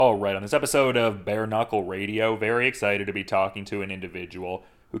All right, on this episode of Bare Knuckle Radio, very excited to be talking to an individual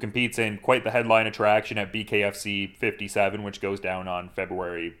who competes in quite the headline attraction at BKFC 57, which goes down on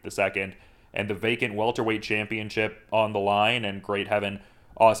February the 2nd, and the vacant welterweight championship on the line, and great having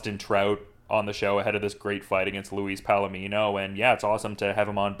Austin Trout on the show ahead of this great fight against Luis Palomino. And yeah, it's awesome to have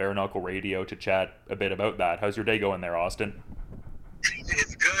him on Bare Knuckle Radio to chat a bit about that. How's your day going there, Austin?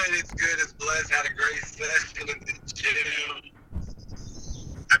 It's good, it's blessed. Had a great session in the gym.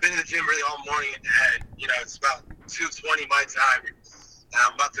 I've been in the gym really all morning, and it's about 2:20 my time, and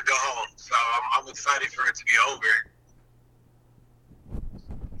I'm about to go home. So I'm excited for it to be over.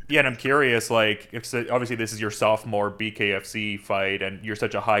 Yeah, and I'm curious, obviously this is your sophomore BKFC fight, and you're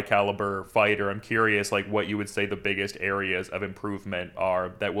such a high caliber fighter. I'm curious, what you would say the biggest areas of improvement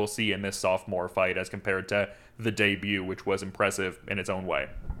are that we'll see in this sophomore fight as compared to the debut, which was impressive in its own way.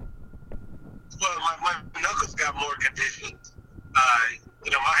 Well, my knuckles got more conditioned.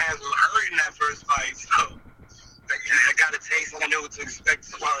 My hands were hurting that first fight, so I got a taste and I know what to expect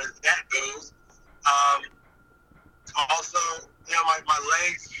as far as that goes. Also, my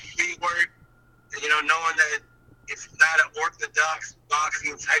legs, feet work, knowing that it's not an orthodox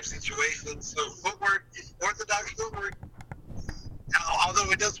boxing type situation. So footwork, orthodox footwork,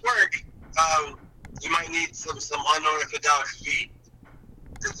 although it does work, you might need some unorthodox feet.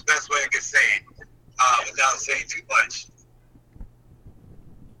 That's the best way I could say it, without saying too much.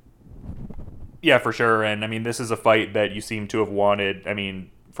 Yeah, for sure. And I mean, this is a fight that you seem to have wanted,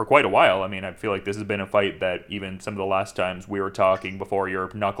 for quite a while. I feel like this has been a fight that even some of the last times we were talking before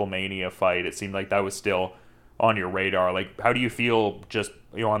your Knuckle Mania fight, it seemed like that was still on your radar. How do you feel just,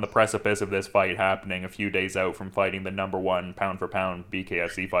 on the precipice of this fight happening a few days out from fighting the number one pound for pound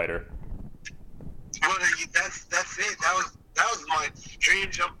BKFC fighter? Well, that's it. That was my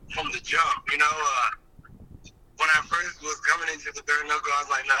dream jump from the jump. When I first was coming into the bare knuckle, I was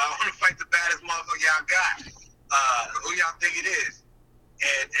like, no, I want to fight the baddest motherfucker y'all got. Who y'all think it is?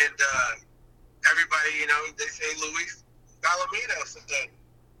 And everybody, they say Luis Palomino. So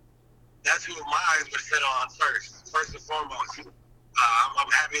that's who my eyes were set on first and foremost.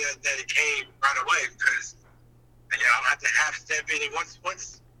 I'm happy that it came right away because I don't have to half step in. And once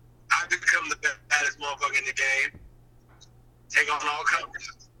I become the baddest motherfucker in the game, take on all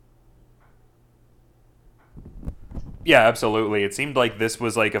comers. Yeah, absolutely. It seemed like this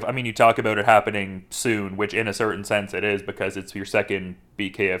was you talk about it happening soon, which in a certain sense it is because it's your second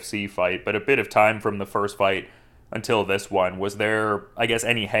BKFC fight, but a bit of time from the first fight until this one. Was there,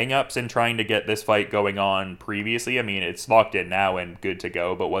 any hang-ups in trying to get this fight going on previously? It's locked in now and good to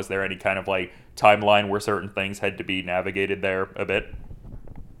go, but was there any kind of timeline where certain things had to be navigated there a bit?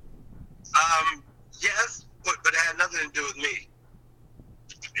 Yes, but it had nothing to do with me.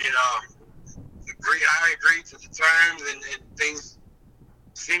 I agreed to the terms and things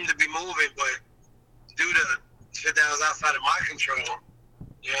seemed to be moving, but due to shit that was outside of my control,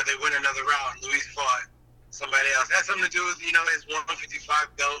 they went another round. Luis fought somebody else. That had something to do with, his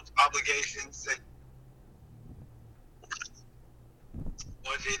 155 belt obligations and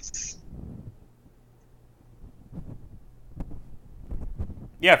budgets.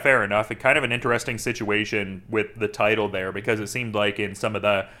 Yeah, fair enough. Kind of an interesting situation with the title there because it seemed like in some of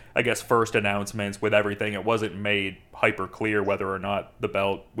the, first announcements with everything, it wasn't made hyper clear whether or not the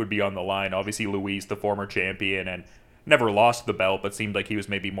belt would be on the line. Obviously, Luis, the former champion, and never lost the belt, but seemed like he was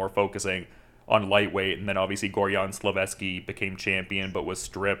maybe more focusing on lightweight. And then obviously Gorjan Slaveski became champion but was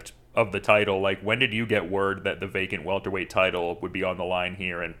stripped of the title. When did you get word that the vacant welterweight title would be on the line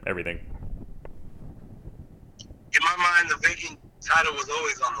here and everything? In my mind, the vacant title was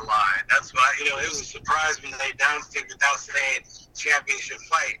always on the line. That's why, it was a surprise when they announced it without saying championship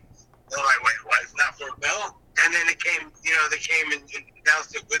fight. They're like, wait, what? It's not for a belt? And then it came, they came and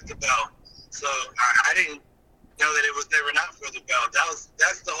announced it with the belt. So I didn't know that they were not for the belt.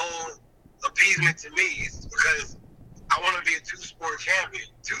 That's the whole appeasement to me, is because I want to be a two-sport champion,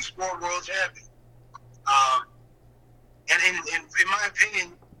 two-sport world champion. And in my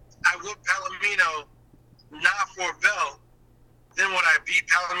opinion, I whooped Palomino not for a belt. Then would I beat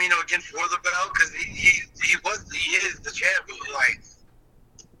Palomino again for the belt? Because he is the champion.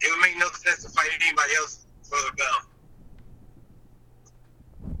 It would make no sense to fight anybody else for the belt.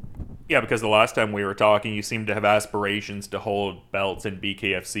 Yeah, because the last time we were talking, you seemed to have aspirations to hold belts in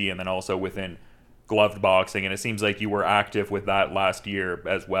BKFC and then also within gloved boxing, and it seems like you were active with that last year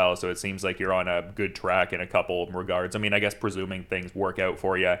as well, so it seems like you're on a good track in a couple of regards. I guess presuming things work out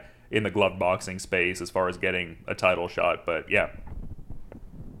for you in the gloved boxing space as far as getting a title shot, but yeah.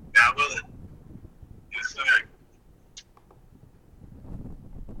 Yeah, well, yes, sir.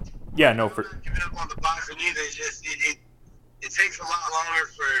 Yeah, no, for I'm not giving up on the boxing either. It's just it it takes a lot longer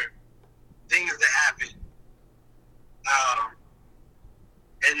for things to happen.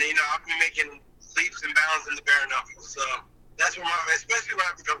 And I'll be making leaps and bounds in the bare knuckle. So that's where especially when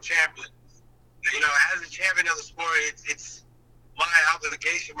I become champion. As a champion of the sport, it's my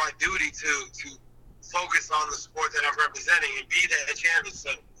obligation, my duty to focus on the sport that I'm representing and be that champion.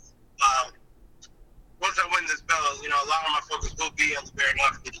 So once I win this belt, a lot of my focus will be on the bare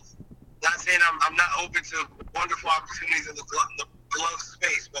knuckle. Not saying I'm not open to wonderful opportunities in the glove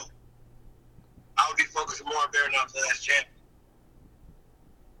space, but I'll be focusing more on bare knuckle as champion.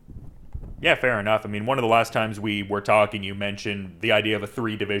 Yeah, fair enough. I mean, one of the last times we were talking, you mentioned the idea of a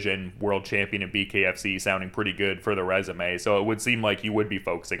 3-division world champion in BKFC sounding pretty good for the resume. So it would seem like you would be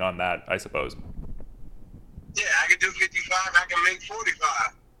focusing on that, I suppose. Yeah, I can do 55. I can make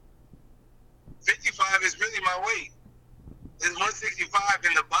 45. 55 is really my weight. This 165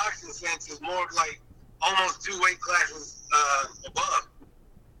 in the boxing sense is more like almost 2 weight classes above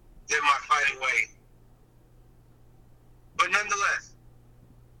than my fighting weight. But nonetheless,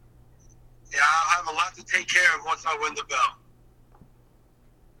 yeah, I'll have a lot to take care of once I win the belt.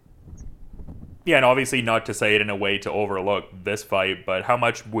 Yeah, and obviously not to say it in a way to overlook this fight, but how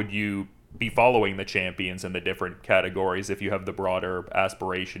much would you be following the champions in the different categories if you have the broader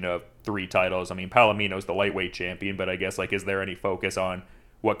aspiration of 3 titles? I mean, Palomino's the lightweight champion, but I guess, is there any focus on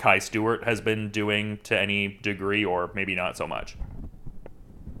what Kai Stewart has been doing to any degree, or maybe not so much?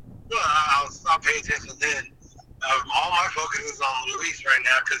 Well, I'll pay attention then. All my focus is on Luis right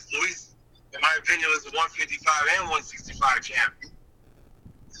now, because Luis, in my opinion, was the 155 and 165 champion.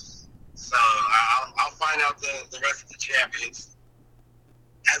 So I'll find out the rest of the champions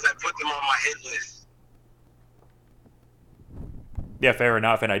as I put them on my hit list. Yeah, fair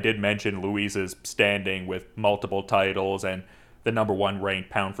enough. And I did mention Luis's standing with multiple titles and the number 1 ranked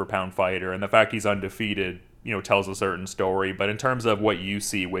pound-for-pound fighter. And the fact he's undefeated, tells a certain story. But in terms of what you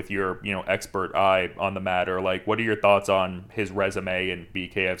see with your, expert eye on the matter, what are your thoughts on his resume in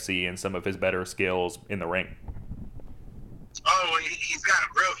BKFC and some of his better skills in the ring? Oh, well, he's got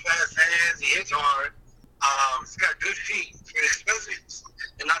real fast hands. He hits hard. He's got good feet, especially,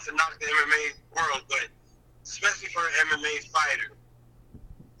 and not to knock the MMA world, but especially for an MMA fighter.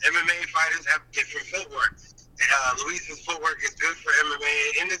 MMA fighters have different footwork. Luis's footwork is good for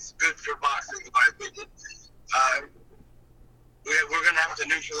MMA, and it's good for boxing, in my opinion. We're going to have to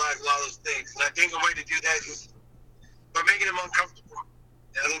neutralize a lot of those things. And I think a way to do that is just by making him uncomfortable.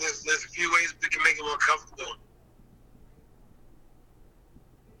 I think there's a few ways we can make him uncomfortable.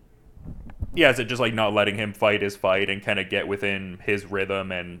 Yeah, is it just not letting him fight his fight and kind of get within his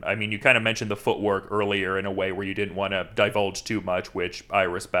rhythm? And I mean, you kind of mentioned the footwork earlier in a way where you didn't want to divulge too much, which I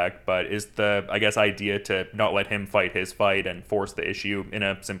respect. But is the, idea to not let him fight his fight and force the issue in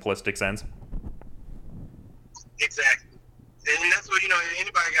a simplistic sense? Exactly. And that's what,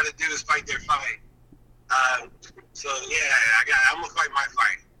 anybody got to do is fight their fight. So, yeah, I'm going to fight my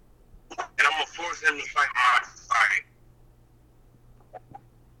fight. And I'm going to force him to fight my fight.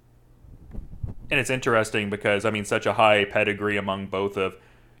 And it's interesting because, such a high pedigree among both of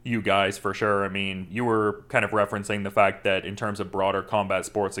you guys for sure. I mean, you were kind of referencing the fact that in terms of broader combat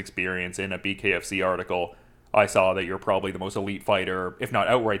sports experience in a BKFC article, I saw that you're probably the most elite fighter, if not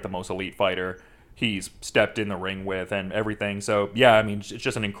outright the most elite fighter he's stepped in the ring with and everything. So, yeah, it's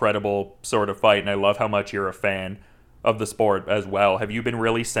just an incredible sort of fight, and I love how much you're a fan of the sport as well. Have you been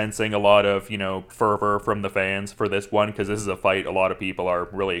really sensing a lot of, fervor from the fans for this one? Because this is a fight a lot of people are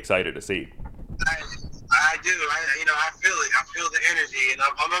really excited to see. I do. I feel it. I feel the energy, and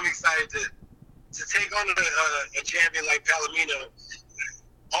I'm excited to take on a champion like Palomino.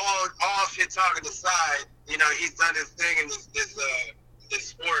 All shit talking aside, he's done his thing in this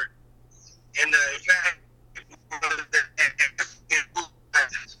sport. And in fact,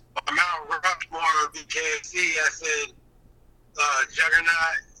 Mount Rushmore, BKFC, I said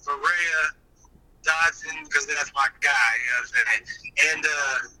Juggernaut, Ferreira, Dodson, because that's my guy. You know what I'm saying? And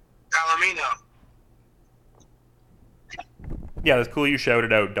Palomino. Yeah, that's cool you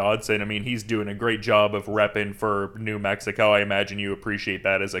shouted out Dodson. He's doing a great job of repping for New Mexico. I imagine you appreciate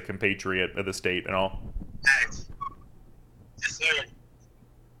that as a compatriot of the state and all. Thanks. Yes, sir.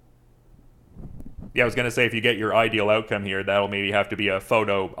 Yeah, I was going to say, if you get your ideal outcome here, that'll maybe have to be a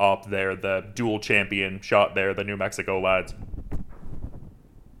photo op there, the dual champion shot there, the New Mexico lads.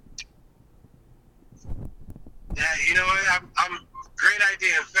 Yeah, you know what? I'm great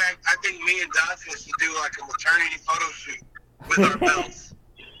idea. In fact, I think me and Dodson should do a maternity photo shoot with our belts.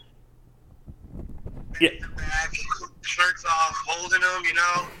 Yeah. Back, shirts off, holding them,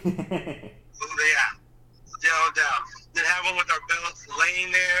 Yeah, no doubt. Then have them with our belts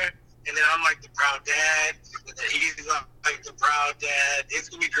laying there, and then I'm like the proud dad, He's like the proud dad. It's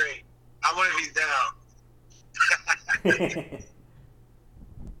gonna be great. I wonder if he's down.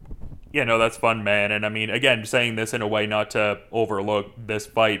 Yeah, no, that's fun, man. And I mean, again, saying this in a way not to overlook this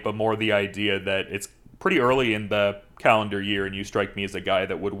fight, but more the idea that it's pretty early in the calendar year, and you strike me as a guy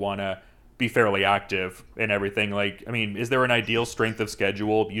that would want to be fairly active and everything. Like, I mean, is there an ideal strength of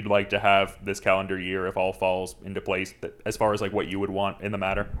schedule you'd like to have this calendar year if all falls into place, as far as like what you would want in the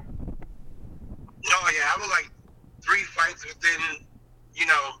matter? Oh yeah, I would like 3 fights within,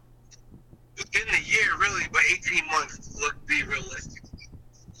 within the year, really, but 18 months to be realistic.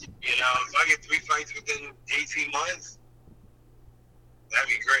 If I get 3 fights within 18 months, that'd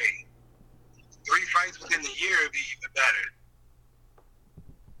be great. 3 fights within the year would be even better.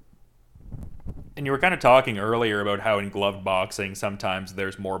 And you were kind of talking earlier about how in glove boxing sometimes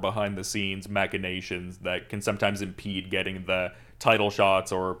there's more behind the scenes machinations that can sometimes impede getting the title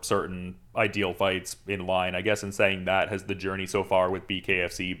shots or certain ideal fights in line. I guess in saying that, has the journey so far with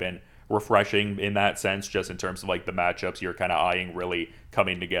BKFC been refreshing in that sense, just in terms of like the matchups you're kind of eyeing really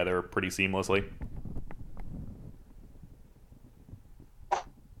coming together pretty seamlessly?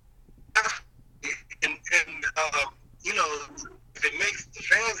 And if it makes the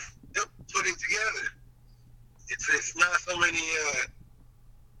fans, they'll put it together. It's not so many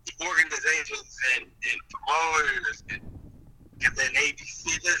organizations and promoters and then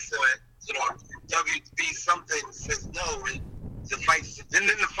ABC this WB something says no, and the fights, and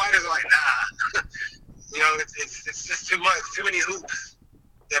then the fighters are like, nah. It's just too much, too many hoops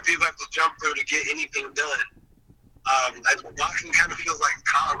that people have to jump through to get anything done. Boxing kind of feels like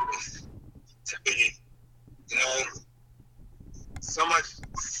Congress to me. So much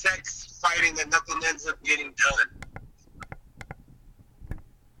sex fighting that nothing ends up getting done.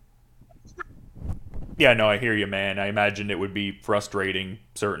 Yeah, no, I hear you, man. I imagine it would be frustrating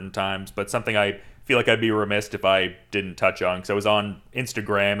certain times, but something I feel like I'd be remiss if I didn't touch on, because I was on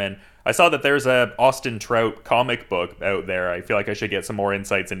Instagram and I saw that there's a Austin Trout comic book out there. I feel like I should get some more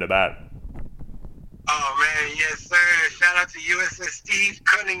insights into that. Oh man, yes sir. Shout out to USS Steve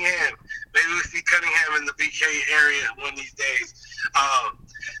Cunningham. Maybe we'll see Cunningham in the BK area one of these days.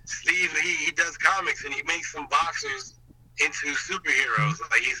 Steve, he does comics and he makes some boxers into superheroes.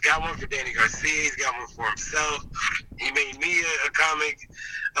 Like, he's got one for Danny Garcia, he's got one for himself. He made me a comic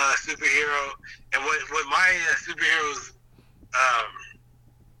superhero. And what my superhero's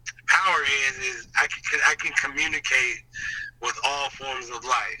power is I can communicate with all forms of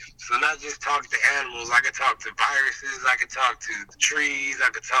life. So not just talk to animals, I can talk to viruses, I can talk to the trees, I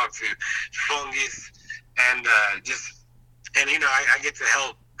can talk to fungus, and I get to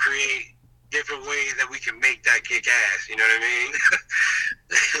help create different ways that we can make that kick ass, you know what I mean?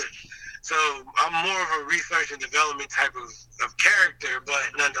 So I'm more of a research and development type of character,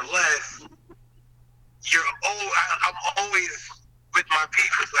 but nonetheless, I'm always with my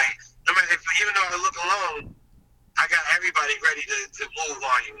people. Like, no matter even though I look alone, I got everybody ready to move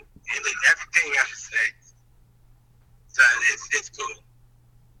on you, and everything I should say. So it's cool.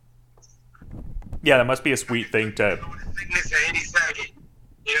 Yeah, that must be a sweet thing to. Sickness at any second,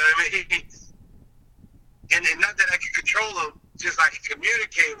 you know what I mean? And not that I can control them, just I can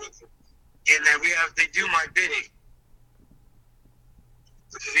communicate with them, and that they do my bidding,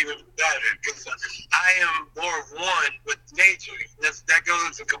 which is even better because I am more one with nature. That goes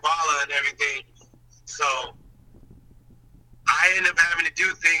into Kabbalah and everything. So I end up having to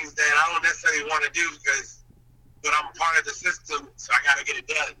do things that I don't necessarily want to do but I'm part of the system, so I got to get it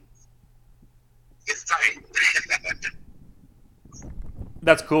done. It's tight.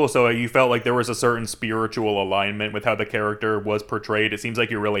 That's cool. So you felt like there was a certain spiritual alignment with how the character was portrayed. It seems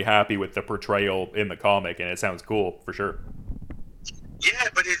like you're really happy with the portrayal in the comic, and it sounds cool for sure. Yeah,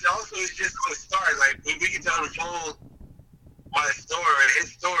 but it's just the start. Like, when we get to unfold my story,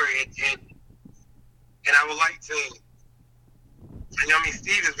 his story, and I would like to.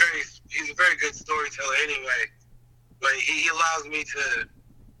 Steve he's a very good storyteller anyway, but he allows me to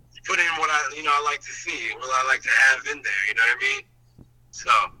put in what I like to see, what I like to have in there. You know what I mean? So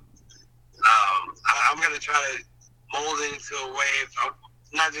I'm gonna try to mold it into a way of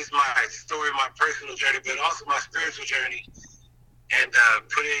not just my story, my personal journey, but also my spiritual journey, and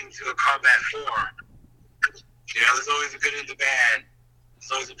put it into a combat form. There's always a good and the bad.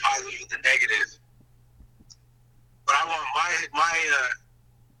 There's always a positive and the negative. But I want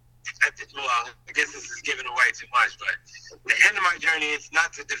I guess this is giving away too much, but the end of my journey is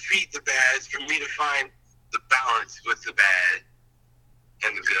not to defeat the bad, it's for me to find the balance with the bad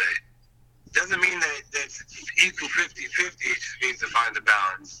and the good. Doesn't mean that that's equal 50-50, it just means to find the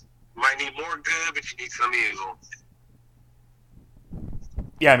balance. You might need more good, but you need some evil.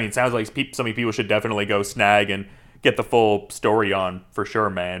 Yeah, I mean, it sounds like so many people should definitely go snag and get the full story on for sure,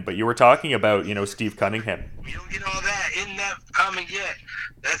 man. But you were talking about, Steve Cunningham. We don't get all that in that comment yet.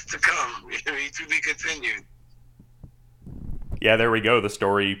 That's to come. To be continued. Yeah, there we go. The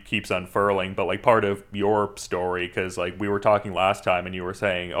story keeps unfurling, but like part of your story, because like we were talking last time and you were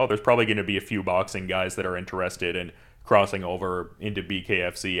saying, oh, there's probably going to be a few boxing guys that are interested in crossing over into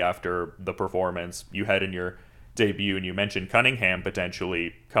BKFC after the performance you had in your debut, and you mentioned Cunningham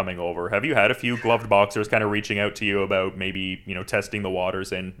potentially coming over. Have you had a few gloved boxers kind of reaching out to you about maybe, testing the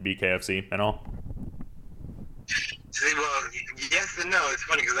waters in BKFC and all? See, well, yes and no. It's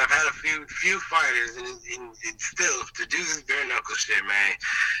funny because I've had a few fighters, and still to do this bare knuckle shit, man,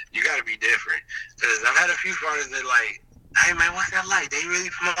 you got to be different. Because I've had a few fighters that like, hey man, what's that like? They really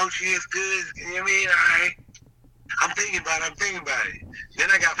promote you as good? You know what I mean? All right. I'm thinking about it.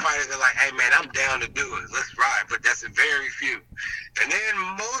 Then I got fighters that are like, hey man, I'm down to do it. Let's ride. But that's a very few. And then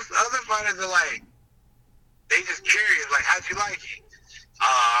most other fighters are like, they just curious, like, how'd you like it?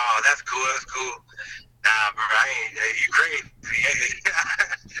 Oh, that's cool. Nah, bro, you crazy.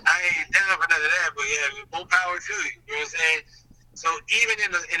 I ain't down for none of that, but yeah, more power to you. You know what I'm saying? So even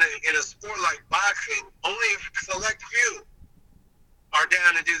in a sport like boxing, only a select few are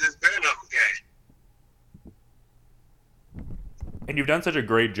down to do this bare knuckle game. And you've done such a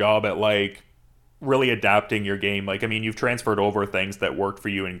great job at like really adapting your game. Like, I mean, you've transferred over things that worked for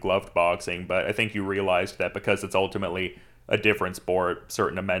you in gloved boxing, but I think you realized that because it's ultimately a different sport,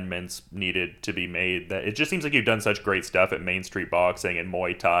 certain amendments needed to be made. That it just seems like you've done such great stuff at Main Street Boxing and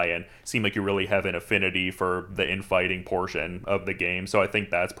Muay Thai, and seem like you really have an affinity for the infighting portion of the game. So I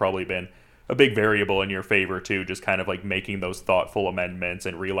think that's probably been a big variable in your favor too, just kind of like making those thoughtful amendments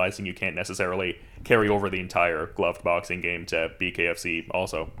and realizing you can't necessarily carry over the entire gloved boxing game to BKFC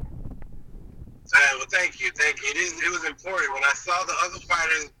also. Well, thank you. It was important when I saw the other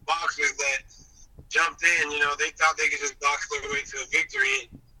fighters, boxers that jumped in. They thought they could just box their way to a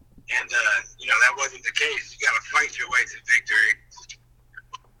victory, and that wasn't the case. You got to fight your way to victory.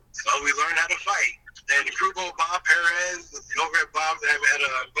 So we learned how to fight. And Krubo Bob Perez over at Bob at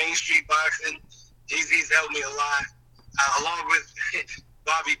Main Street Boxing, he's helped me a lot, along with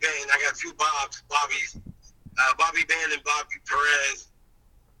Bobby Bain. I got two Bobs, Bobby Bain and Bobby Perez.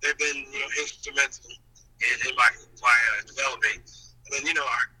 They've been instrumental in my development. And then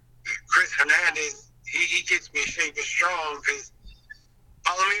Chris Hernandez, he gets me in shape and strong because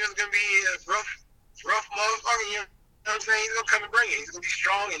Palomino's gonna be a rough motherfucker. You know what I'm saying? He's gonna come and bring it. He's gonna be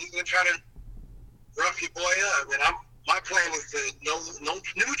strong and he's gonna try to rough your boy up, and my plan is to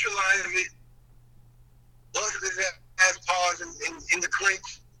neutralize it, bust his ass paws in the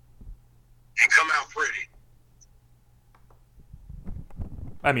clinch, and come out pretty.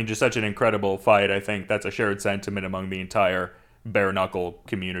 I mean, just such an incredible fight. I think that's a shared sentiment among the entire bare knuckle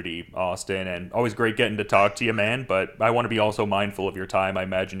community, Austin, and always great getting to talk to you, man. But I want to be also mindful of your time. I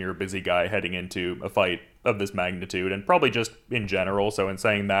imagine you're a busy guy heading into a fight of this magnitude, and probably just in general. So in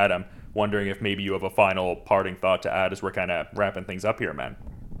saying that, I'm wondering if maybe you have a final parting thought to add as we're kind of wrapping things up here, man.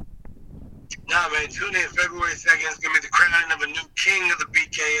 Nah, man, tune in February 2nd. It's going to be the crowning of a new king of the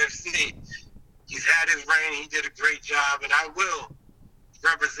BKFC. He's had his reign. He did a great job, and I will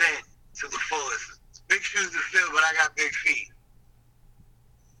represent to the fullest. It's big shoes to fill, but I got big feet.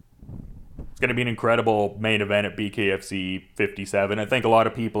 It's going to be an incredible main event at BKFC 57. I think a lot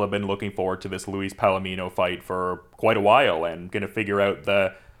of people have been looking forward to this Luis Palomino fight for quite a while and going to figure out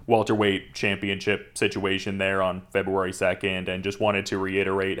the welterweight championship situation there on February 2nd, and just wanted to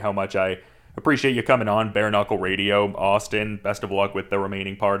reiterate how much I appreciate you coming on Bare Knuckle Radio. Austin, best of luck with the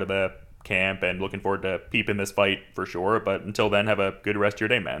remaining part of the camp, and looking forward to peeping this fight for sure. But until then, have a good rest of your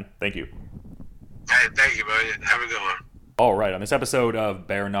day, man. Thank you. Hey, thank you, buddy. Have a good one. All right, on this episode of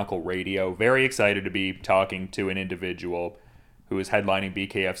Bare Knuckle Radio, very excited to be talking to an individual who is headlining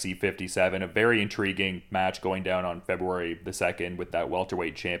BKFC 57, a very intriguing match going down on February the 2nd with that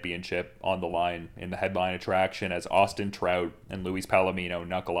welterweight championship on the line. In the headline attraction as Austin Trout and Luis Palomino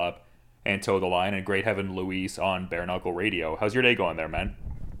knuckle up and toe the line, and great having Luis on Bare Knuckle Radio. How's your day going there, man?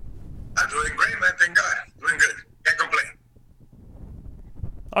 I'm doing great, man. Thank God. Doing good. Can't complain.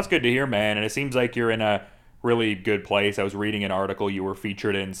 That's good to hear, man. And it seems like you're in a really good place. I was reading an article you were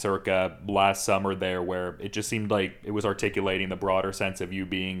featured in circa last summer there, where it just seemed like it was articulating the broader sense of you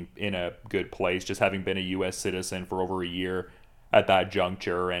being in a good place, just having been a U.S. citizen for over a year at that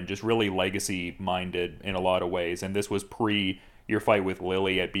juncture, and just really legacy-minded in a lot of ways. And this was pre your fight with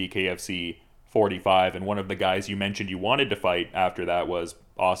Lily at BKFC 45, and one of the guys you mentioned you wanted to fight after that was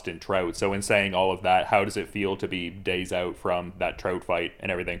Austin Trout. So in saying all of that, how does it feel to be days out from that Trout fight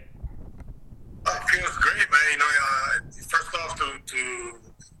and everything? It feels great, man. First off, to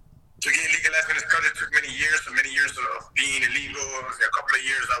to get legalized in this country took many years of being illegal. A couple of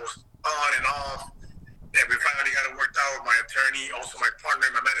years I was on and off. And we finally got it worked out with my attorney, also my partner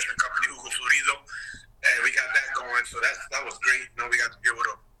in my management company, Hugo Florido. And we got that going. So that was great. We got to be able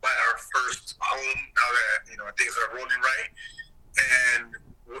to buy our first home now that, things are rolling right. And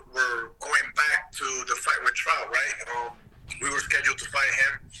we're going back to the fight with Trout, right? We were scheduled to fight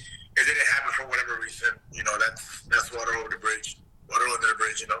him. It didn't happen for whatever reason. That's water over the bridge. Water under the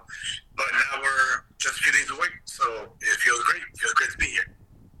bridge, But now we're just a few days away. So it feels great. It feels great to be here.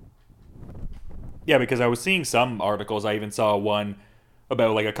 Yeah, because I was seeing some articles. I even saw one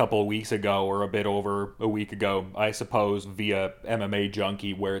about like a couple of weeks ago or a bit over a week ago, I suppose, via MMA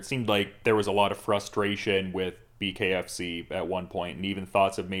Junkie, where it seemed like there was a lot of frustration with BKFC at one point, and even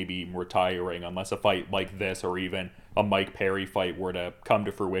thoughts of maybe retiring unless a fight like this or even a Mike Perry fight were to come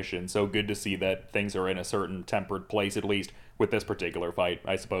to fruition. So good to see that things are in a certain tempered place, at least with this particular fight,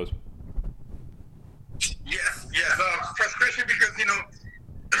 I suppose. Yes. Frustration because, and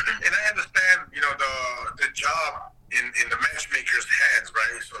I understand, the job in the matchmaker's hands,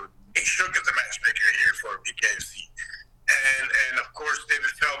 right? So Nate Shook is the matchmaker here for BKFC. And of course, David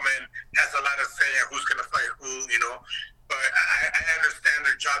Feldman has a lot of say in who's going to fight who, But I understand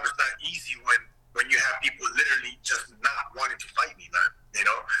their job is not easy when you have people literally just not wanting to fight me, man,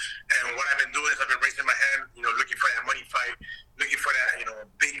 And what I've been doing is I've been raising my hand, looking for that money fight, looking for that,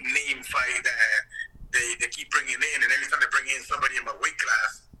 big name fight that they keep bringing in. And every time they bring in somebody in my weight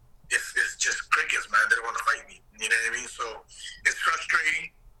class, it's just crickets, man. They don't want to fight me. You know what I mean? So it's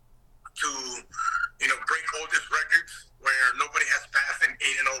frustrating to, break all these records where nobody has passed an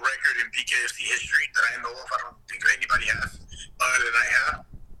 8-0 record in BKFC history that I know of. I don't think anybody has other than I have.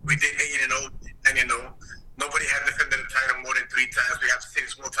 We did 8-0, and nobody had defended a title more than 3 times. We have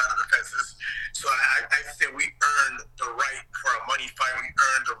 6 world title defenses. So I say we earned the right for a money fight. We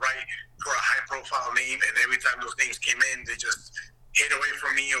earned the right for a high-profile name, and every time those names came in, they just hid away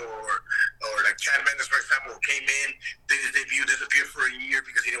from me, or like Chad Mendes, for example, came in, did his debut, disappeared for a year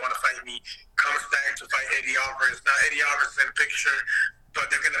because he didn't want to fight me, comes back to fight Eddie Alvarez. Now Eddie Alvarez is in the picture, but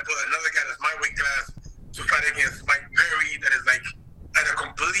they're going to put another guy that's my weight class to fight against Mike Perry that is like at a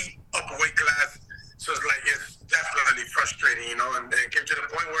complete upper weight class. So it's definitely frustrating, and it came to the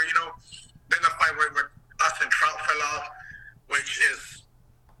point where, then the fight where us and Trout fell off, which is,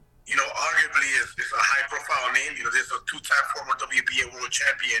 arguably is a high-profile name. There's a 2-time former WBA world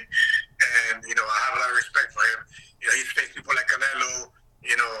champion, and, I have a lot of respect for him. He's faced people like Canelo.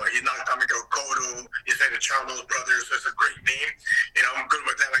 He knocked out Miguel Cotto. He's had the Charlos brothers, so it's a great name. I'm good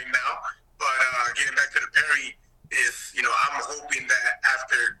with that right now. But getting back to the Perry is, I'm hoping that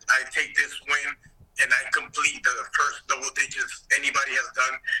after I take this win and I complete the first double digits anybody has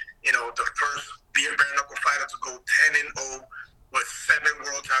done, the first bare knuckle fighter to go 10-0 with 7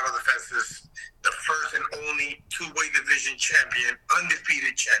 world title defenses, the first and only 2-weight division champion,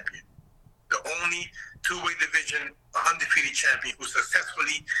 undefeated champion. The only 2-weight division undefeated champion who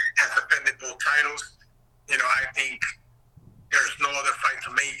successfully has defended both titles. I think there's no other fight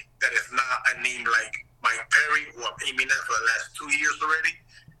to make that is not a name like Mike Perry, who I'm aiming at for the last 2 years already,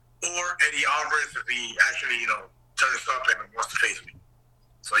 or Eddie Alvarez if he actually, turns up and wants to face me.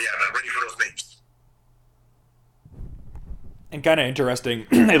 So yeah, I'm ready for those names. And kind of interesting,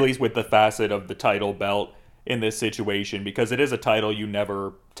 at least with the facet of the title belt in this situation, because it is a title you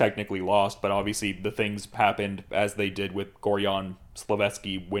never technically lost, but obviously the things happened as they did with Gorjan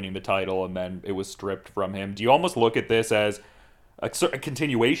Slavetsky winning the title, and then it was stripped from him. Do you almost look at this as a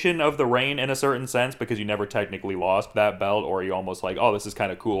continuation of the reign in a certain sense, because you never technically lost that belt, or are you almost like, oh, this is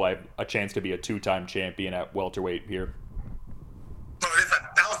kind of cool, I have a chance to be a 2-time champion at welterweight here? No, it's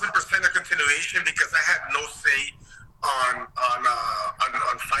 1,000% a continuation, because I had no say on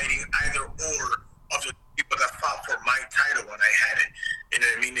fighting either or of the people that fought for my title when I had it. You know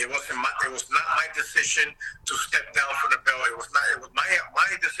what I mean? It was not my decision to step down from the belt. My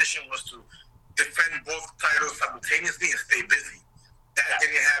decision was to defend both titles simultaneously and stay busy. That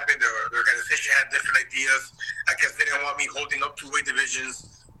didn't happen. The organization had different ideas. I guess they didn't want me holding up 2-weight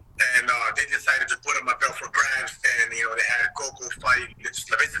divisions. And they decided to put on my belt for grabs, and they had Gogo fight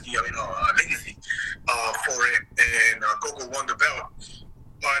Slavetsky, Lindsay, for it, and Gogo won the belt.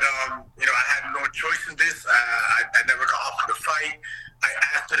 But I had no choice in this. I never got offered a fight. I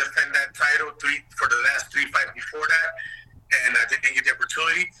asked to defend that title for the last 3 fights before that, and I didn't get the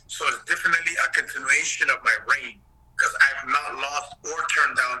opportunity. So it's definitely a continuation of my reign, because I've not lost or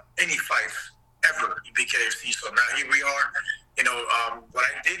turned down any fights ever in BKFC. So now here we are. What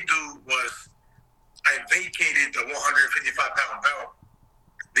I did do was I vacated the 155-pound belt,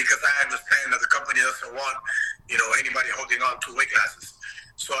 because I understand that the company doesn't want, anybody holding on to weight classes.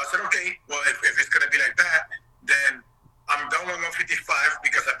 So I said, okay, well, if it's going to be like that, then I'm done with 155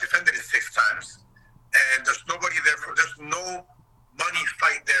 because I've defended it 6 times. And there's nobody there there's no money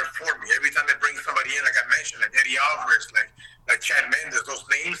fight there for me. Every time they bring somebody in, like I mentioned, like Eddie Alvarez, like Chad Mendes, those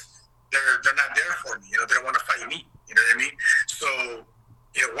names, they're not there for me. They don't want to fight me. You know what I mean? So,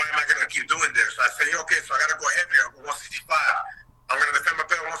 why am I going to keep doing this? So I said, okay, so I got to go heavier. I'll go 165. I'm going to defend my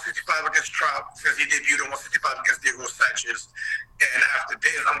belt 165 against Trout since he debuted at 165 against Diego Sanchez. And after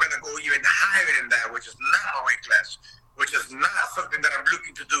this, I'm going to go even higher than that, which is not my weight class, which is not something that I'm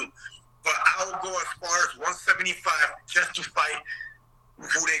looking to do. But I will go as far as 175 just to fight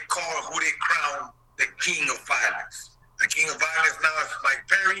who they crown the king of violence. The king of violence now is Mike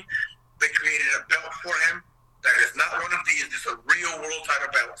Perry. They created a belt for him that is not one of these. It's a real world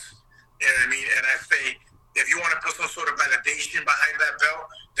title belt. You know what I mean? And I say, if you want to put some sort of validation behind that belt,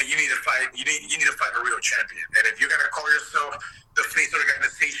 then you need to fight. You need to fight a real champion. And if you're gonna call yourself the face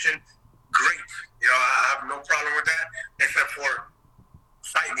organization, great. I have no problem with that, except for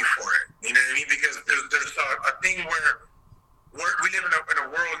fight me for it. You know what I mean? Because there's a thing where we live in a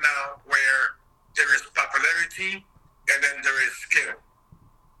world now where there is popularity and then there is skill.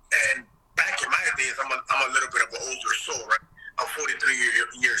 And back in my days, I'm a little bit of an older soul, right? I'm 43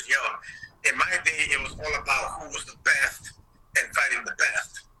 years young. In my day, it was all about who was the best and fighting the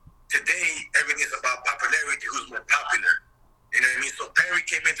best. Today, everything's about popularity, who's more popular. You know what I mean? So Perry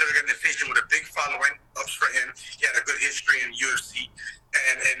came into the organization with a big following, ups for him. He had a good history in UFC.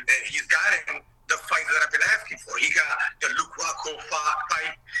 And he's gotten the fights that I've been asking for. He got the Luke Rockhold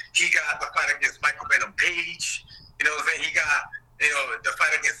fight. He got the fight against Michael Venom Page. You know what I'm saying? He got the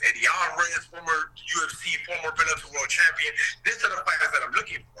fight against Eddie Alvarez, former UFC, former Bellator world champion. These are the fighters that I'm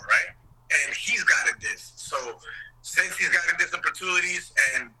looking for, right? And he's gotten this. So since he's gotten these opportunities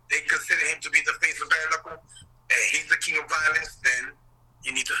and they consider him to be the face of Bare Knuckle, and he's the king of violence, then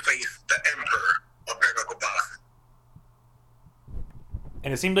you need to face the emperor of Bare Knuckle boxing.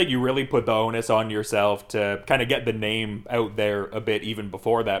 And it seemed like you really put the onus on yourself to kind of get the name out there a bit even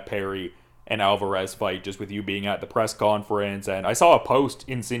before that Perry and Alvarez fight, just with you being at the press conference. And I saw a post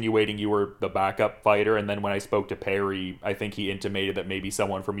insinuating you were the backup fighter, and then when I spoke to Perry, I think he intimated that maybe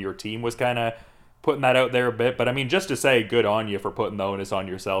someone from your team was kind of putting that out there a bit. But I mean, just to say, good on you for putting the onus on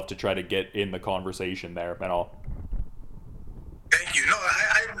yourself to try to get in the conversation there and all. Thank you. No,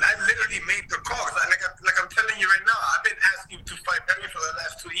 I literally made the call. Like I'm telling you right now, I've been asking to fight Perry for the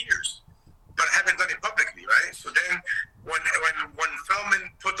last 2 years, but I haven't done it publicly, right? So then when Feldman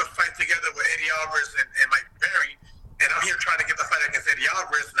put the fight together with Eddie Alvarez and Mike Perry, and I'm here trying to get the fight against Eddie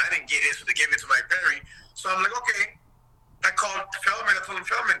Alvarez, and I didn't get it, so they gave it to Mike Perry. So I'm like, okay. I called Feldman. I told him,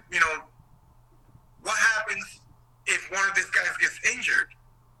 Feldman, what happens if one of these guys gets injured?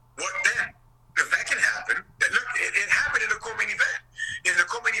 What then? Because that can happen. Look, it happened in the co-main event. In the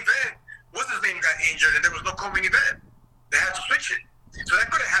co-main event, what's his name got injured, and there was no co-main event. They had to switch it. So that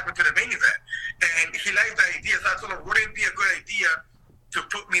could have happened to the main event. And he liked the idea. So I told him, wouldn't it be a good idea to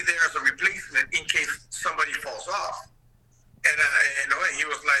put me there as a replacement in case somebody falls off? And he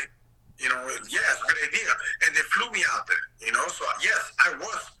was like, yeah, it's a good idea. And they flew me out there, So yes, I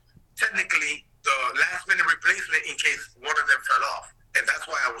was technically the last minute replacement in case one of them fell off. And that's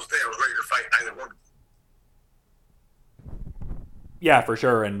why I was there. I was ready to fight either one. Yeah, for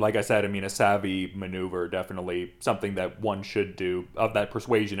sure. And like I said, I mean, a savvy maneuver, definitely something that one should do, of that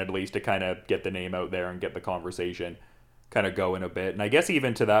persuasion at least, to kind of get the name out there and get the conversation kind of going a bit. And I guess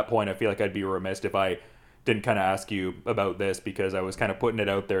even to that point, I feel like I'd be remiss if I didn't kind of ask you about this, because I was kind of putting it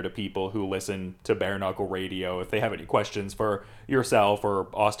out there to people who listen to Bare Knuckle Radio if they have any questions for yourself or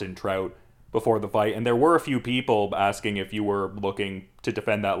Austin Trout before the fight. And there were a few people asking if you were looking to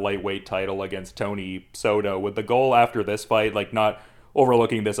defend that lightweight title against Tony Soto. Would the goal after this fight, like, not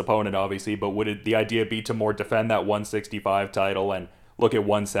overlooking this opponent obviously, but would the idea be to more defend that 165 title and look at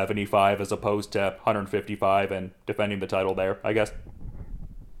 175 as opposed to 155 and defending the title there, I guess?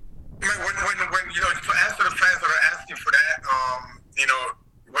 When to answer the fans that are asking for that,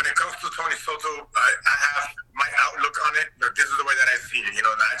 when it comes to Tony Soto, I have my outlook on it. This is the way that I see it.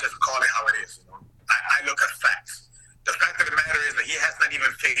 I just call it how it is. I look at facts. The fact of the matter is that he has not even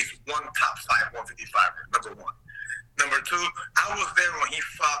faced one top 5 155er, number one. Number two, I was there when he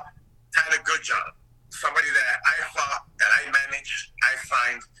fought Tyler Goodjohn, somebody that I fought, that I managed, I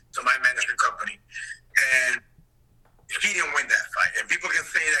signed to my management company. And he didn't win that fight. And people can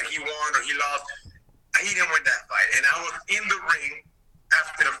say that he won or he lost. He didn't win that fight. And I was in the ring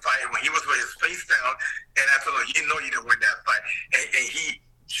after the fight when he was with his face down, and I told him, you didn't win that fight. And he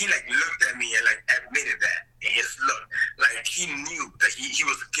looked at me and admitted that in his look. Like he knew that he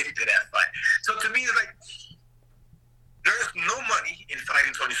was gifted that fight. So to me, it's like, there's no money in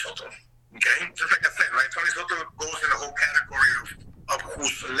fighting Tony Soto. Okay? Just like I said, right? Tony Soto goes in the whole category of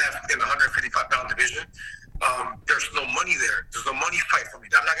who's left in the 155-pound division. There's no money there. There's no money fight for me.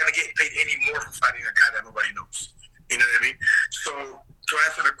 I'm not going to get paid any more for fighting a guy that nobody knows. You know what I mean? So to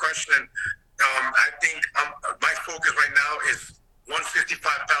answer the question, I think my focus right now is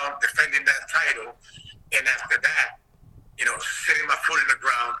 165-pound, defending that title. And after that, sitting my foot in the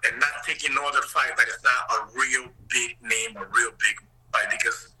ground and not taking no other fight that is not a real big name, a real big fight.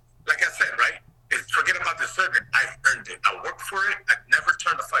 Because, like I said, right, forget about the circuit. I've earned it. I worked for it. I've never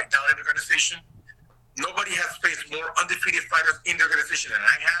turned a fight down in the organization. Nobody has faced more undefeated fighters in the organization than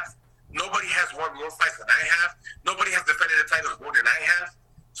I have. Nobody has won more fights than I have. Nobody has defended the titles more than I have.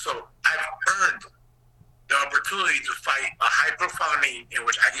 So I've earned the opportunity to fight a high-profile name in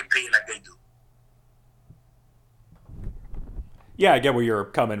which I get paid like they do. Yeah, I get where you're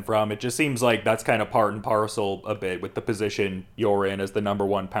coming from. It just seems like that's kind of part and parcel a bit with the position you're in as the number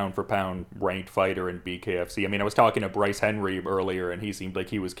one pound-for-pound ranked fighter in BKFC. I mean, I was talking to Bryce Henry earlier, and he seemed like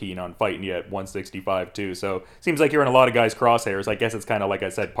he was keen on fighting you at 165 too. So it seems like you're in a lot of guys' crosshairs. I guess it's kind of, like I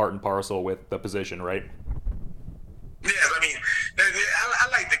said, part and parcel with the position, right? Yeah, I mean, I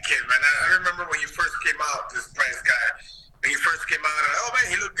like the kid, man. I remember when you first came out, this Bryce guy. When he first came out, oh man,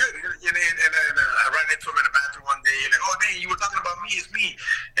 he looked good. And I ran into him in the bathroom one day, like, oh man, you were talking about me, it's me.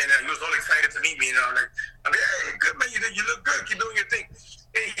 And he was all excited to meet me, I'm like, hey, good man, you look good, keep doing your thing.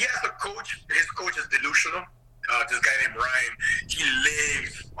 And he has a coach, his coach is delusional. This guy named Ryan, he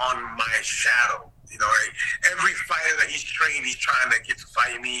lives on my shadow. Right? Every fighter that he's trained, he's trying to get to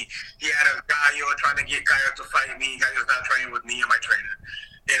fight me. He had a Gallo trying to get Gallo to fight me. Gallo's not training with me and my trainer.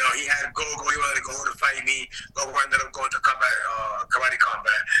 He had Gogo, he wanted to go to fight me. Gogo ended up going to karate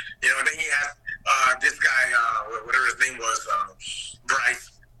combat. And then he has this guy, whatever his name was,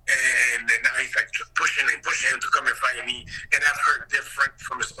 Bryce. And now he's like pushing him to come and fight me. And I've heard different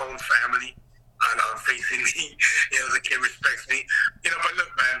from his own family on facing me. The kid respects me. But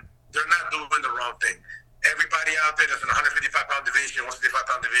look, man, they're not doing the wrong thing. Everybody out there that's in the 155-pound division,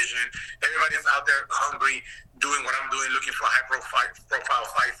 165-pound division, everybody's out there hungry, doing what I'm doing, looking for a high-profile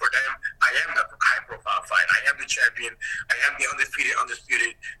fight for them. I am the high-profile fight. I am the champion. I am the undisputed,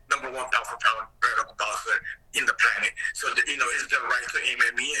 number one pound-for-pound bare knuckle boxer in the planet. So, it's their right to aim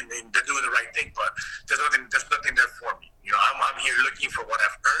at me, and they're doing the right thing, but there's nothing there for me. I'm here looking for what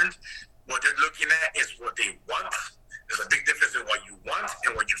I've earned. What they're looking at is what they want. There's a big difference in what you want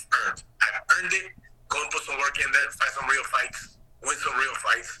and what you've earned. I've earned it. Go and put some work in there, fight some real fights, win some real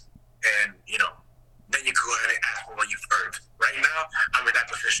fights, and, then you can go ahead and ask for what you've earned. Right now, I'm in that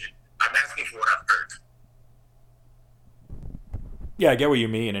position. I'm asking for what I've earned. Yeah, I get what you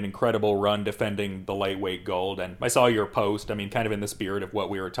mean. An incredible run defending the lightweight gold. And I saw your post, kind of in the spirit of what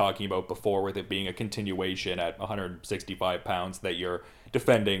we were talking about before, with it being a continuation at 165 pounds, that you're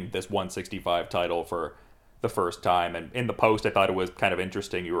defending this 165 title for the first time. And in the post, I thought it was kind of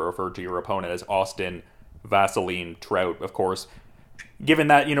interesting. You referred to your opponent as Austin Vaseline Trout. Of course, given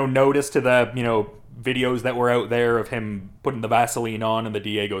that, notice to the, videos that were out there of him putting the Vaseline on in the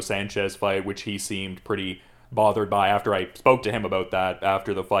Diego Sanchez fight, which he seemed pretty bothered by after I spoke to him about that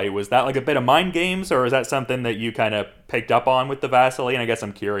after the fight. Was that like a bit of mind games, or is that something that you kind of picked up on with the Vaseline? I guess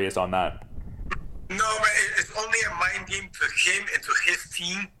I'm curious on that. No, man, it's only a mind game to him and to his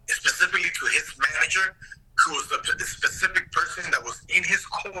team, specifically to his manager, who was the specific person that was in his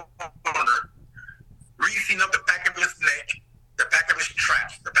corner, greasing up the back of his neck, the back of his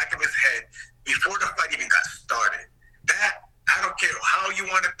traps, the back of his head, before the fight even got started. That, I don't care how you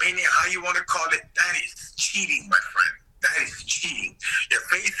want to paint it, how you want to call it, that is cheating, my friend. That is cheating. You're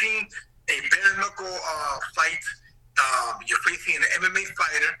facing a bare knuckle fight. You're facing an MMA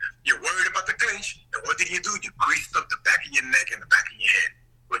fighter. You're worried about the clinch. And what did you do? You greased up the back of your neck and the back of your head,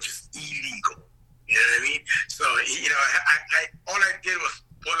 which is illegal. You know what I mean? So, all I did was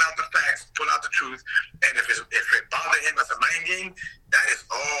pull out the facts, pull out the truth, and if it bothered him as a mind game, that is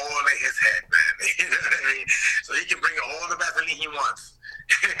all in his head, man. You know what I mean? So he can bring all the Vaseline he wants.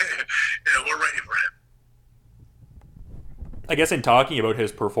 We're ready for him. I guess in talking about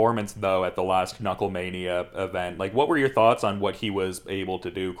his performance, though, at the last Knucklemania event, what were your thoughts on what he was able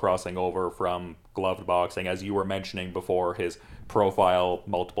to do crossing over from gloved boxing? As you were mentioning before, his profile,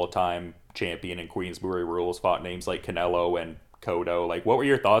 multiple-time champion in Queensbury rules, fought names like Canelo and Cotto. What were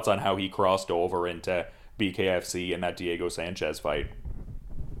your thoughts on how he crossed over into BKFC in that Diego Sanchez fight?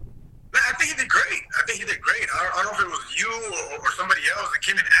 Man, I think he did great. I don't know if it was you or somebody else that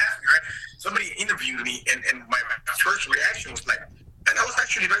came and asked me, right? Somebody interviewed me, and my first reaction was like, and I was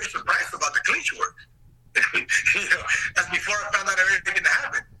actually very surprised about the clinch work. That's before I found out everything that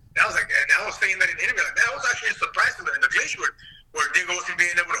happened. And I was saying that in the interview, I was actually surprised in the clinch work, where Diego wasn't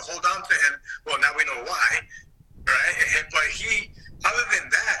being able to hold on to him. Well, now we know why, right? But other than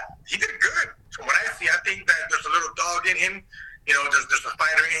that, he did good. From what I see, I think that there's a little dog in him. There's a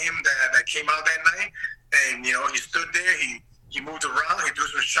fighter in him that came out that night, and he stood there. He moved around. He threw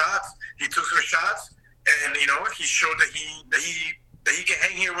some shots. He took some shots, and he showed that he can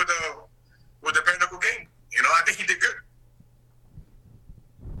hang here with the bare knuckle game. I think he did good.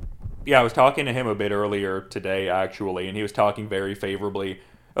 Yeah, I was talking to him a bit earlier today, actually, and he was talking very favorably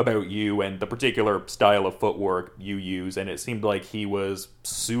about you and the particular style of footwork you use, and it seemed like he was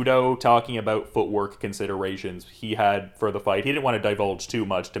pseudo talking about footwork considerations he had for the fight. He didn't want to divulge too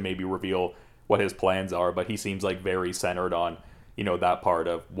much to maybe reveal what his plans are, but he seems like very centered on, that part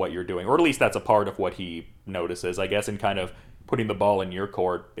of what you're doing, or at least that's a part of what he notices, I guess, in kind of putting the ball in your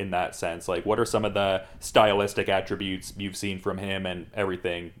court in that sense. Like, what are some of the stylistic attributes you've seen from him and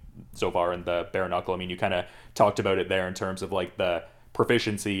everything so far in the bare knuckle? I mean, you kind of talked about it there in terms of like the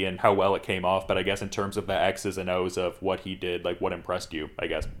proficiency and how well it came off, but I guess in terms of the X's and O's of what he did, like what impressed you, I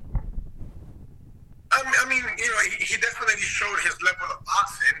guess? I mean, he definitely showed his level of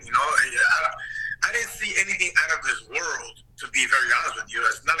boxing. I didn't see anything out of this world, to be very honest with you.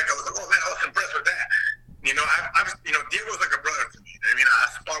 It's not like I was like, oh man, I was impressed with that. Diego's like a brother to me. I mean,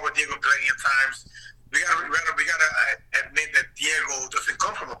 I sparred with Diego plenty of times. We gotta admit that Diego doesn't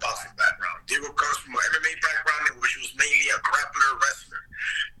come from a boxing background. Diego comes from an MMA background in which he was mainly a grappler wrestler.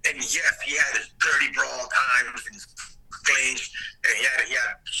 And yes, he had his dirty brawl times and his clinch, and he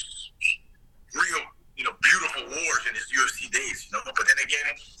had real, beautiful wars in his UFC days, But then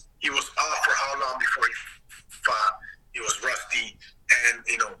again, he was off for how long before he fought? He was rusty, and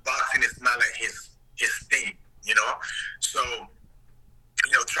boxing is not like his thing, So,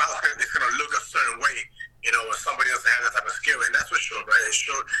 Trout is going to look a certain way, when somebody else has that type of skill, and that's what showed, right?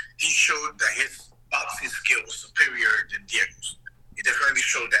 He showed that his boxing skill was superior than Diego's. He definitely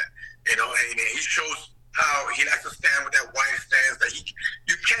showed that, and he shows how he likes to stand with that wide stance that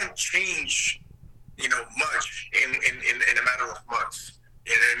you can't change, much in a matter of months.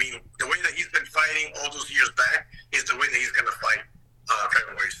 You know what I mean? The way that he's been fighting all those years back is the way that he's going to fight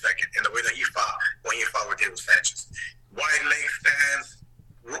February 2nd, and the way that he fought when he fought with Diego Sanchez. Wide leg stance,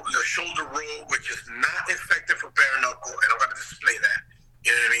 the shoulder roll, which is not effective for bare knuckle, and I'm going to display that.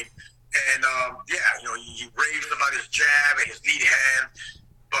 You know what I mean? And he raves about his jab and his lead hand,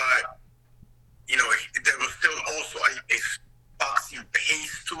 but there was still also a boxing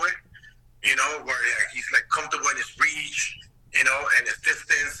pace to it. Where he's like comfortable in his reach, and his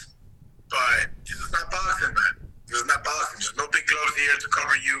distance. But this is not boxing, man. This is not boxing. There's no big gloves here to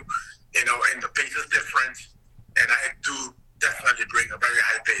cover you, and the pace is different. And I do definitely bring a very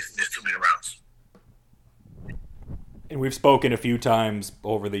high pace in these 2 minute rounds. And we've spoken a few times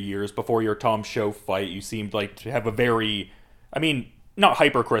over the years. Before your Tom Show fight, you seemed like to have a very, not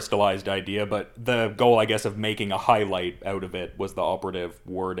hyper-crystallized idea, but the goal, I guess, of making a highlight out of it was the operative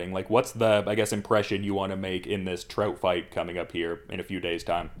wording. Like, what's the, impression you want to make in this Trout fight coming up here in a few days'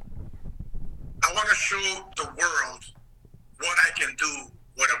 time? I want to show the world what I can do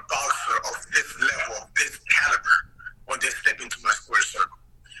with a boxer of this level, of this caliber, when they step into my square circle.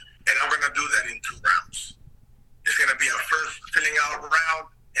 And I'm going to do that in 2 rounds. It's going to be a first filling out round,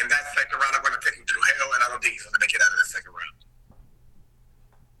 and that second round I'm going to take him through hell, and I don't think he's going to make it out of the second round.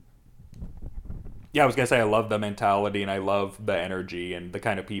 Yeah, I was going to say I love the mentality and I love the energy and the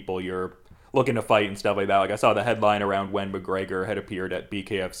kind of people you're looking to fight and stuff like that. Like, I saw the headline around when McGregor had appeared at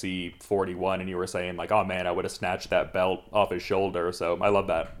BKFC 41 and you were saying, like, oh man, I would have snatched that belt off his shoulder. So I love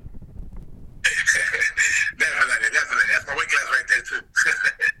that. Definitely. That's my weight class right there, too.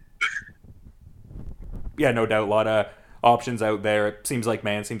 Yeah, no doubt. A lot of options out there. It seems like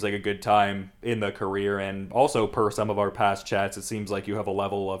a good time in the career, and also per some of our past chats, it seems like you have a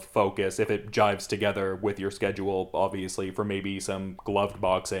level of focus, if it jives together with your schedule, obviously, for maybe some gloved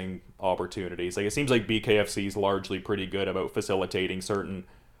boxing opportunities. Like, it seems like BKFC is largely pretty good about facilitating certain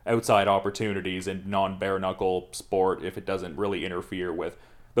outside opportunities in non-bare knuckle sport if it doesn't really interfere with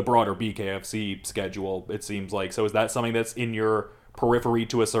the broader BKFC schedule, it seems like. So is that something that's in your periphery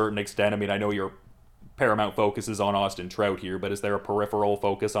to a certain extent? I know your paramount focus is on Austin Trout here, but is there a peripheral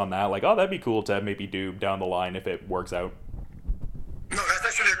focus on that? Like, oh, that'd be cool to maybe do down the line if it works out. No, that's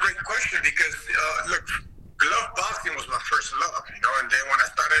actually a great question because, look, glove boxing was my first love, and then when I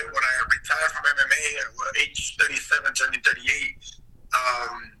retired from MMA at age 37, turning 38,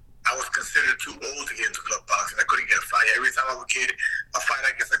 I was considered too old to get into glove boxing. I couldn't get a fight. Every time I would get a fight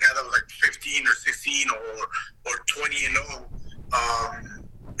against a guy that was like 15 or 16 or 20 and 0,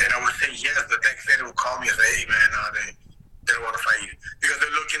 and I would say yes. The next day they would call me and say, hey, man, they don't want to fight you. Because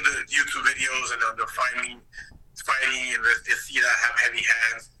they're looking at the YouTube videos and they're finding fighting, and they see that I have heavy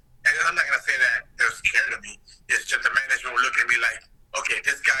hands. And I'm not gonna say that they're scared of me. It's just the management will look at me like, okay,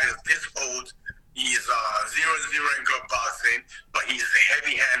 this guy is this old. He's 0-0 in glove boxing, but he's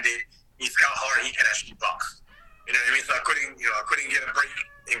heavy-handed. He's got hard. He can actually box. You know what I mean? So I couldn't get a break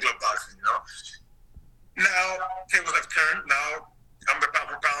in glove boxing. Now tables have turned. Now I'm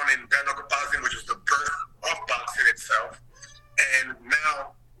pound for pound in bare knuckle boxing, which is the birth of boxing itself. And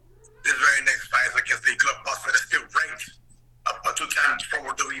now this very next fight is against the glove boxer that's still ranked. A two-time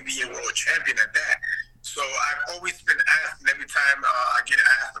former WBA world champion at that. So I've always been asked, and every time I get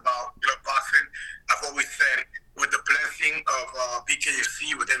asked about glove boxing, I've always said, with the blessing of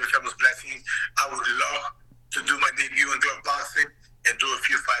BKFC, with every family's blessing, I would love to do my debut in glove boxing and do a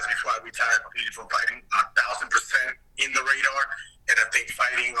few fights before I retire completely from fighting. 1,000% in the radar, and I think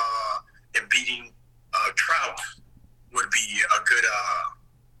fighting and beating Trout would be a good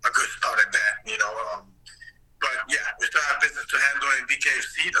start at that. But yeah, we still have business to handle in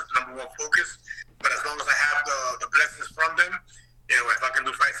BKFC. That's the number one focus. But as long as I have the blessings from them, if I can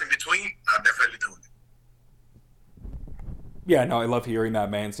do fights in between, I'll definitely do it. Yeah, no, I love hearing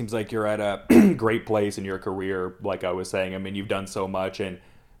that, man. Seems like you're at a great place in your career, like I was saying. I mean, you've done so much in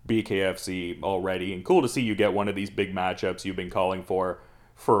BKFC already, and cool to see you get one of these big matchups you've been calling for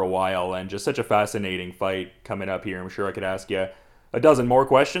a while, and just such a fascinating fight coming up here. I'm sure I could ask you a dozen more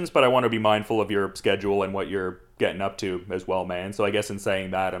questions, but I want to be mindful of your schedule and what you're getting up to as well, man. So I guess in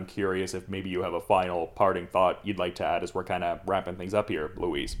saying that, I'm curious if maybe you have a final parting thought you'd like to add as we're kind of wrapping things up here,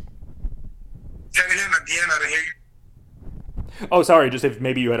 Luis. Say it again, at the end, I didn't hear you. Oh, sorry, just if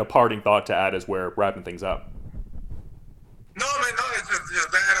maybe you had a parting thought to add as we're wrapping things up. No, man, no, it's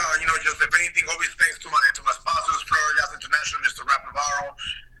just that, just if anything, always thanks to my sponsors, Florida's International, Mr. Rap Navarro,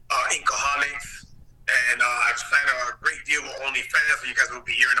 Inkaholics, and I've signed a great deal with OnlyFans, so you guys will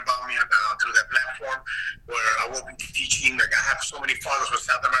be hearing about me through that platform, where I will be teaching. Like, I have so many followers from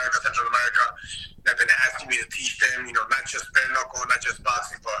South America, Central America, that have been asking me to teach them, not just bare knuckle, not just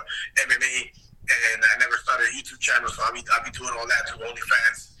boxing, but MMA. And I never started a YouTube channel, so I'll be doing all that through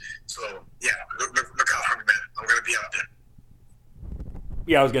OnlyFans. So yeah, look out for me, man. I'm gonna be out there.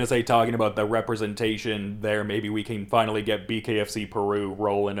 Yeah, I was going to say, talking about the representation there, maybe we can finally get BKFC Peru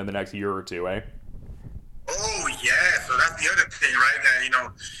rolling in the next year or two, eh? Oh, yeah. So that's the other thing, right?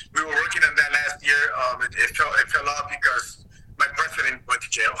 We were working on that last year. It fell off because my president went to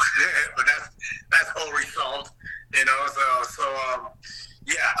jail. But that's all resolved, So,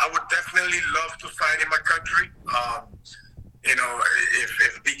 yeah, I would definitely love to fight in my country.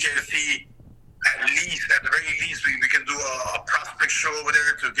 If BKFC, at the very least, we can do a prospect show over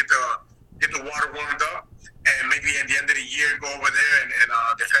there to get the water warmed up, and maybe at the end of the year go over there and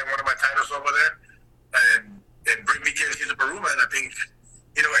defend one of my titles over there, and bring BKFC to Peru. And I think,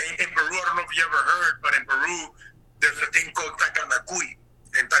 in Peru, I don't know if you ever heard, but in Peru, there's a thing called takanakui,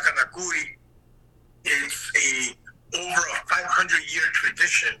 and takanakui is over a 500-year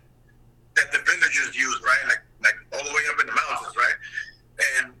tradition that the villagers use, right? Like all the way up in the mountains, right?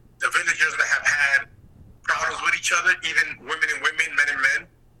 And the villagers that have had problems with each other, even women and women, men and men,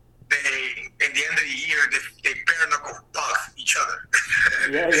 they, in the end of the year, they bare knuckle box each other.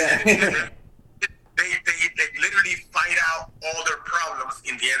 Yeah. They literally fight out all their problems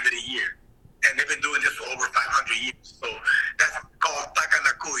in the end of the year. And they've been doing this for over 500 years. So that's called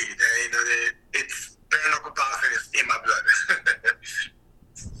takanakui. It's bare knuckle boxing is in my blood.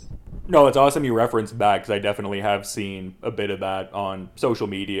 No, it's awesome you referenced that, because I definitely have seen a bit of that on social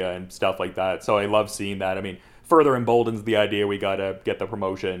media and stuff like that. So I love seeing that. I mean, further emboldens the idea we got to get the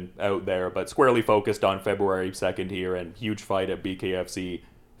promotion out there, but squarely focused on February 2nd here, and huge fight at BKFC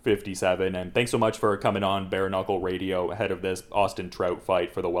 57. And thanks so much for coming on Bare Knuckle Radio ahead of this Austin Trout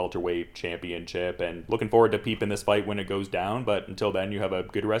fight for the welterweight championship, and looking forward to peeping this fight when it goes down. But until then, you have a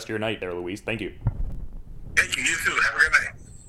good rest of your night there, Luis. Thank you.